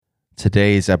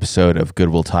Today's episode of Good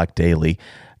Will Talk Daily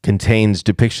contains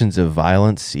depictions of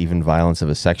violence, even violence of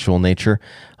a sexual nature.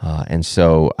 And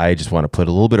so I just want to put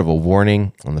a little bit of a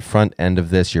warning on the front end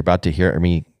of this. You're about to hear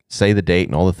me say the date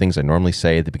and all the things I normally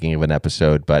say at the beginning of an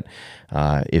episode. But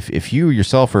if you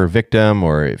yourself are a victim,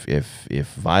 or if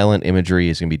violent imagery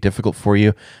is going to be difficult for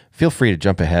you, feel free to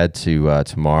jump ahead to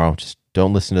tomorrow. Just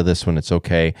don't listen to this one. It's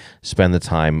okay. Spend the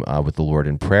time with the Lord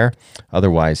in prayer.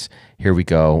 Otherwise, here we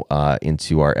go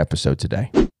into our episode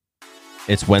today.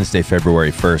 It's Wednesday,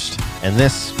 February 1st, and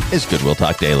this is Good Will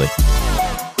Talk Daily.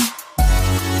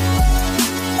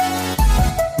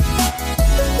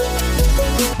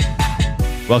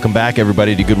 Welcome back,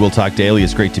 everybody, to Good Will Talk Daily.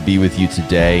 It's great to be with you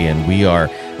today, and we are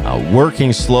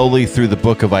working slowly through the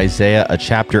book of Isaiah, a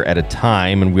chapter at a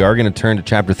time, and we are going to turn to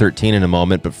chapter 13 in a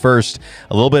moment. But first,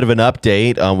 a little bit of an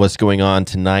update on what's going on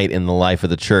tonight in the life of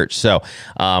the church. So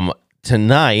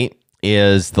tonight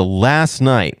is the last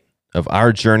night of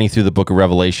our journey through the book of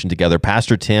Revelation together.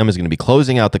 Pastor Tim is going to be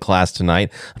closing out the class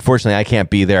tonight. Unfortunately, I can't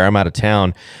be there. I'm out of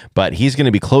town, but he's going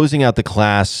to be closing out the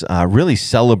class, really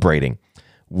celebrating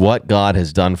what God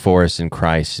has done for us in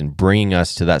Christ and bringing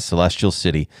us to that celestial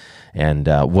city, and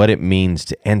what it means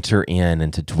to enter in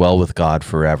and to dwell with God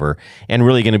forever. And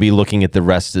really going to be looking at the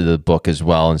rest of the book as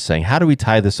well and saying, how do we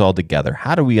tie this all together?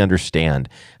 How do we understand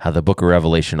how the book of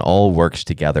Revelation all works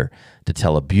together to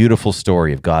tell a beautiful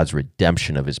story of God's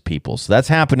redemption of his people? So that's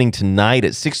happening tonight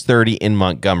at 6:30 in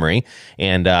Montgomery.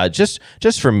 And just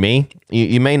for me,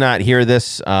 you may not hear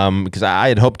this because I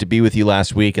had hoped to be with you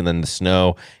last week, and then the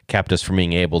snow kept us from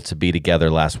being able to be together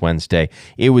last Wednesday.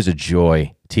 It was a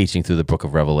joy teaching through the book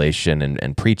of Revelation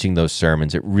and preaching those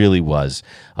sermons. It really was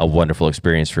a wonderful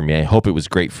experience for me. I hope it was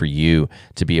great for you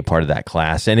to be a part of that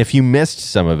class. And if you missed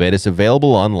some of it, it's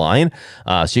available online.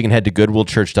 So you can head to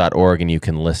goodwillchurch.org and you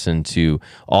can listen to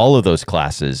all of those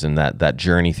classes and that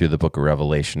journey through the book of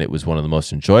Revelation. It was one of the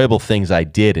most enjoyable things I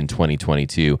did in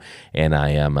 2022. And I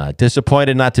am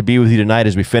disappointed not to be with you tonight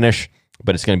as we finish,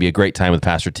 but it's going to be a great time with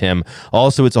Pastor Tim.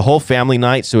 Also, it's a whole family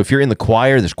night, so if you're in the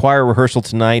choir, there's choir rehearsal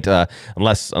tonight,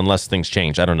 unless things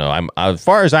change. I don't know. As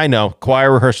far as I know,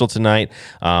 choir rehearsal tonight,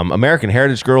 American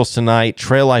Heritage Girls tonight,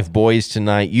 Trail Life Boys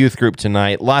tonight, youth group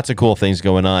tonight, lots of cool things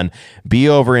going on. Be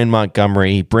over in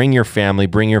Montgomery. Bring your family,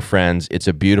 bring your friends. It's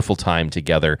a beautiful time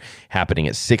together happening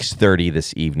at 6:30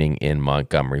 this evening in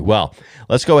Montgomery. Well,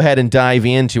 let's go ahead and dive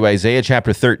into Isaiah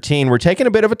chapter 13. We're taking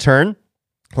a bit of a turn.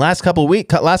 Last couple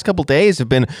days have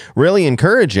been really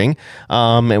encouraging,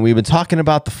 and we've been talking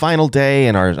about the final day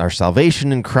and our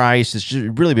salvation in Christ. It's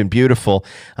just really been beautiful.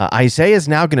 Isaiah is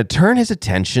now going to turn his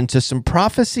attention to some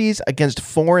prophecies against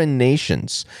foreign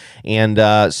nations,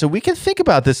 and so we can think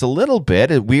about this a little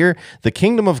bit. We're the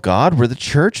kingdom of God. We're the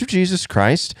church of Jesus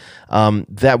Christ.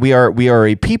 That we are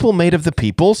a people made of the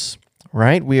peoples.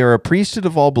 Right? We are a priesthood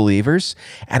of all believers,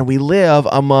 and we live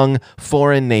among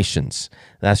foreign nations.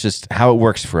 That's just how it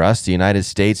works for us. The United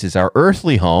States is our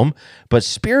earthly home, but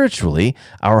spiritually,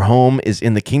 our home is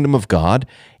in the kingdom of God.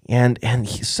 And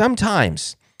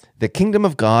sometimes the kingdom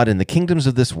of God and the kingdoms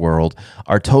of this world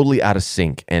are totally out of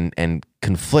sync and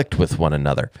conflict with one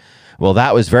another. Well,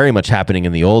 that was very much happening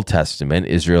in the Old Testament.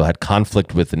 Israel had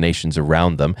conflict with the nations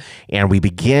around them, and we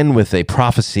begin with a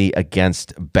prophecy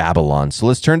against Babylon. So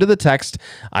let's turn to the text,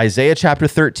 Isaiah chapter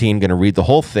 13. Going to read the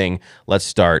whole thing. Let's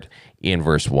start in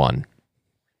verse 1.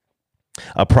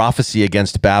 A prophecy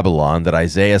against Babylon that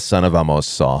Isaiah son of Amos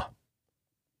saw.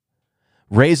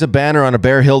 Raise a banner on a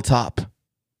bare hilltop.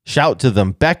 Shout to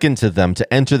them, beckon to them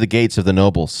to enter the gates of the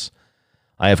nobles.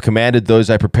 I have commanded those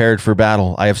I prepared for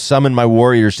battle. I have summoned my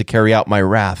warriors to carry out my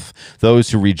wrath, those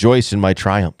who rejoice in my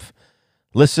triumph.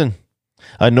 Listen,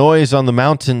 a noise on the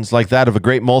mountains like that of a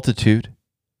great multitude.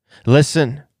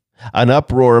 Listen, an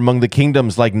uproar among the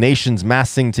kingdoms like nations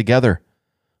massing together.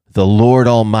 The Lord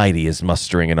Almighty is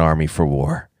mustering an army for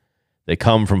war. They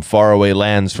come from faraway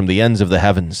lands, from the ends of the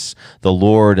heavens, the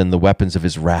Lord and the weapons of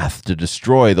his wrath to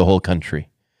destroy the whole country.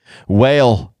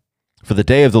 Wail! For the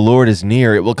day of the Lord is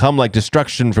near. It will come like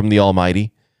destruction from the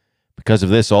Almighty. Because of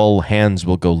this, all hands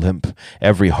will go limp.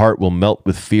 Every heart will melt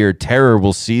with fear. Terror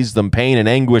will seize them. Pain and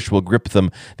anguish will grip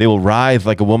them. They will writhe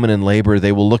like a woman in labor.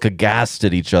 They will look aghast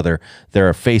at each other,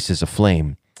 their faces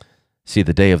aflame. See,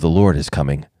 the day of the Lord is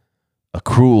coming, a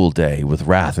cruel day with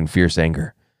wrath and fierce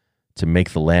anger, to make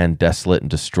the land desolate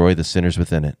and destroy the sinners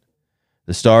within it.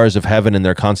 The stars of heaven and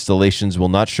their constellations will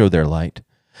not show their light.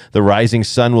 The rising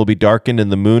sun will be darkened, and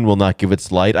the moon will not give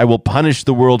its light. I will punish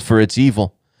the world for its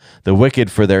evil, the wicked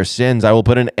for their sins. I will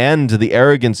put an end to the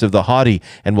arrogance of the haughty,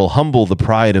 and will humble the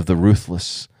pride of the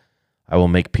ruthless. I will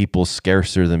make people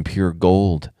scarcer than pure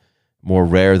gold, more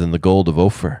rare than the gold of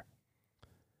Ophir.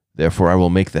 Therefore I will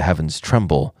make the heavens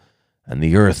tremble, and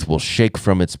the earth will shake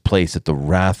from its place at the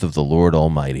wrath of the Lord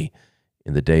Almighty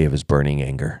in the day of his burning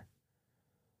anger.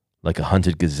 Like a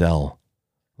hunted gazelle,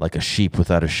 like a sheep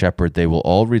without a shepherd, they will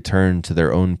all return to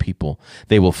their own people.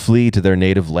 They will flee to their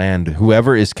native land.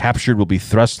 Whoever is captured will be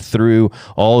thrust through.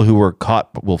 All who were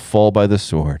caught will fall by the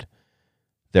sword.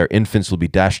 Their infants will be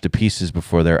dashed to pieces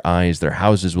before their eyes. Their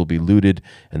houses will be looted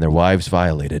and their wives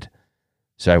violated.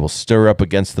 So I will stir up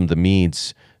against them the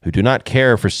Medes, who do not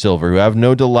care for silver, who have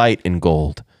no delight in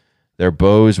gold. Their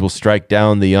bows will strike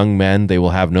down the young men. They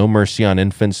will have no mercy on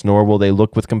infants, nor will they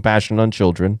look with compassion on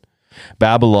children.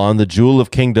 Babylon, the jewel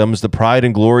of kingdoms, the pride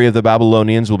and glory of the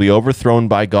Babylonians, will be overthrown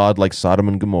by God like Sodom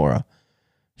and Gomorrah.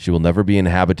 She will never be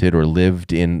inhabited or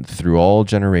lived in through all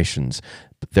generations.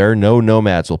 But there no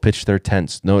nomads will pitch their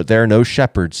tents. There no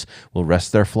shepherds will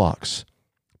rest their flocks.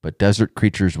 But desert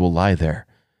creatures will lie there.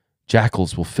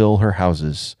 Jackals will fill her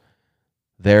houses.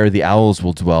 There the owls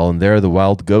will dwell, and there the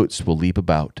wild goats will leap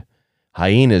about.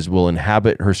 Hyenas will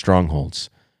inhabit her strongholds,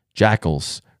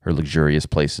 jackals her luxurious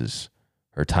places.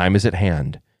 Her time is at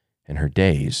hand, and her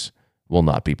days will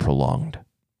not be prolonged.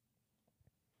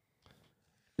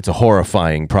 It's a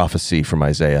horrifying prophecy from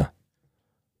Isaiah,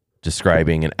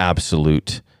 describing an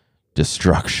absolute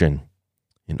destruction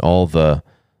in all the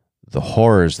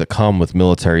horrors that come with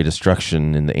military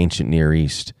destruction in the ancient Near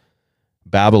East.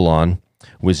 Babylon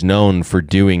was known for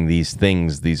doing these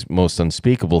things, these most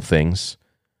unspeakable things.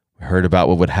 We heard about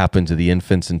what would happen to the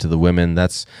infants and to the women.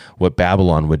 That's what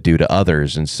Babylon would do to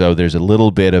others. And so there's a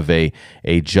little bit of a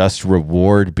just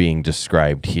reward being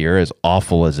described here, as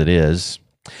awful as it is.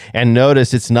 And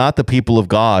notice it's not the people of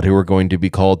God who are going to be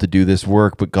called to do this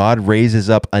work, but God raises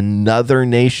up another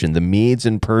nation, the Medes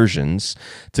and Persians,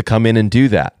 to come in and do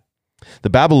that.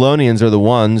 The Babylonians are the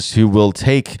ones who will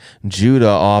take Judah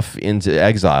off into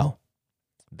exile.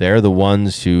 They're the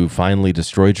ones who finally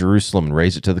destroy Jerusalem and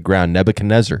raze it to the ground.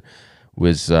 Nebuchadnezzar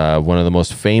was one of the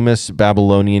most famous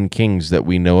Babylonian kings that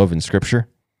we know of in Scripture.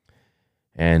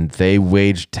 And they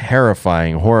waged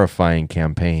terrifying, horrifying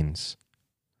campaigns.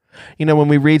 You know, when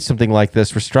we read something like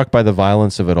this, we're struck by the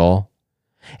violence of it all.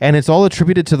 And it's all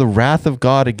attributed to the wrath of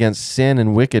God against sin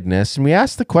and wickedness. And we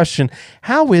ask the question,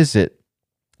 how is it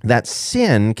that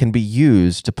sin can be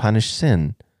used to punish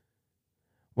sin?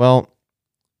 Well,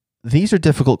 these are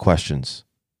difficult questions.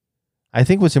 I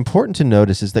think what's important to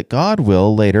notice is that God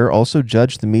will later also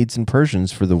judge the Medes and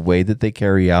Persians for the way that they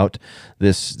carry out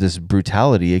this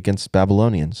brutality against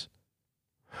Babylonians.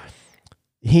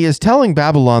 He is telling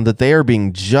Babylon that they are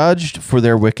being judged for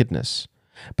their wickedness,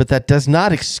 but that does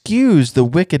not excuse the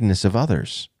wickedness of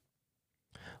others.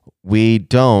 We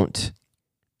don't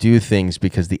do things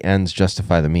because the ends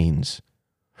justify the means.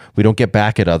 We don't get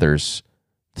back at others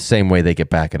the same way they get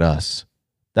back at us.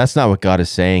 That's not what God is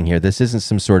saying here. This isn't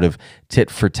some sort of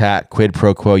tit for tat, quid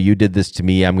pro quo. You did this to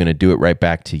me, I'm going to do it right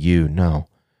back to you. No,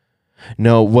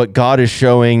 what God is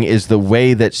showing is the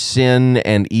way that sin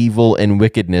and evil and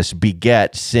wickedness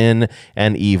beget sin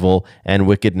and evil and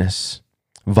wickedness.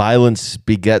 Violence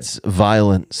begets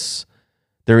violence.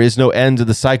 There is no end to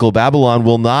the cycle. Babylon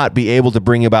will not be able to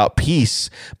bring about peace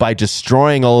by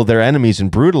destroying all of their enemies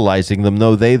and brutalizing them,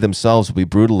 though they themselves will be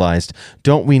brutalized.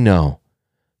 Don't we know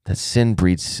that sin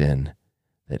breeds sin,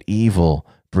 that evil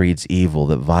breeds evil,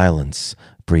 that violence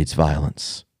breeds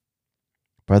violence?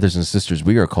 Brothers and sisters,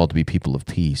 we are called to be people of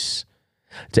peace,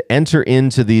 to enter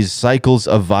into these cycles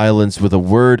of violence with a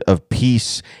word of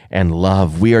peace and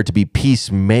love. We are to be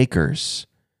peacemakers.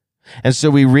 And so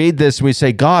we read this and we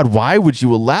say, God, why would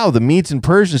you allow the Medes and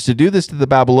Persians to do this to the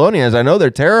Babylonians? I know they're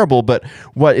terrible, but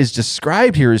what is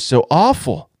described here is so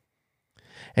awful.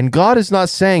 And God is not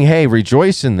saying, hey,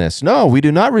 rejoice in this. No, we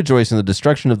do not rejoice in the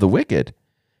destruction of the wicked.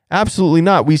 Absolutely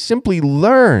not. We simply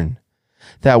learn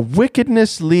that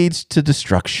wickedness leads to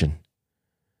destruction.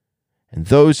 And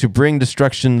those who bring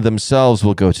destruction themselves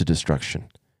will go to destruction.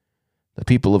 The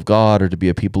people of God are to be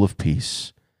a people of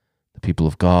peace. The people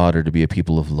of God are to be a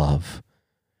people of love.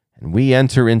 And we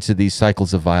enter into these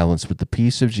cycles of violence with the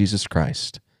peace of Jesus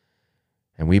Christ.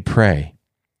 And we pray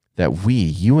that we,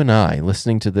 you and I,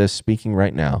 listening to this, speaking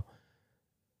right now,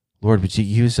 Lord, would you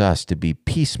use us to be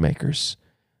peacemakers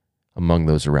among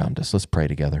those around us? Let's pray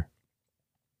together.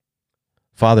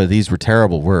 Father, these were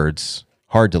terrible words,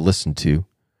 hard to listen to.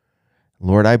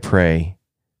 Lord, I pray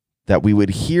that we would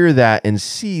hear that and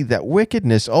see that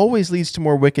wickedness always leads to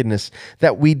more wickedness,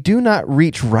 that we do not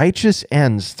reach righteous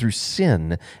ends through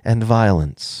sin and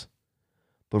violence,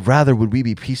 but rather would we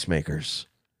be peacemakers?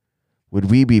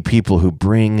 Would we be people who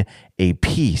bring a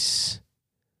peace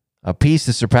a peace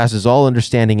that surpasses all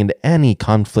understanding into any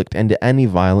conflict and to any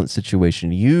violent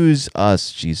situation. Use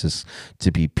us, Jesus,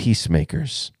 to be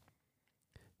peacemakers.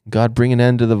 God, bring an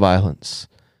end to the violence.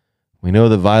 We know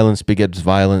that violence begets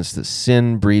violence, that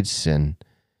sin breeds sin.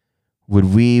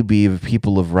 Would we be a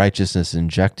people of righteousness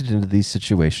injected into these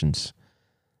situations,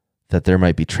 that there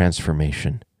might be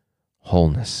transformation,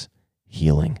 wholeness,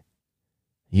 healing.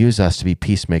 Use us to be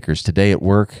peacemakers today at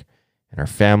work, in our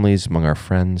families, among our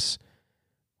friends.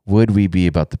 Would we be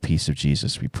about the peace of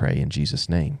Jesus, we pray in Jesus'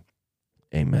 name.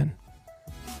 Amen.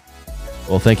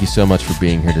 Well, thank you so much for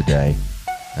being here today.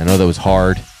 I know that was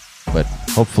hard, but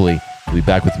hopefully you'll be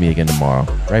back with me again tomorrow,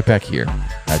 right back here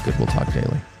at Good Will Talk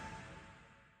Daily.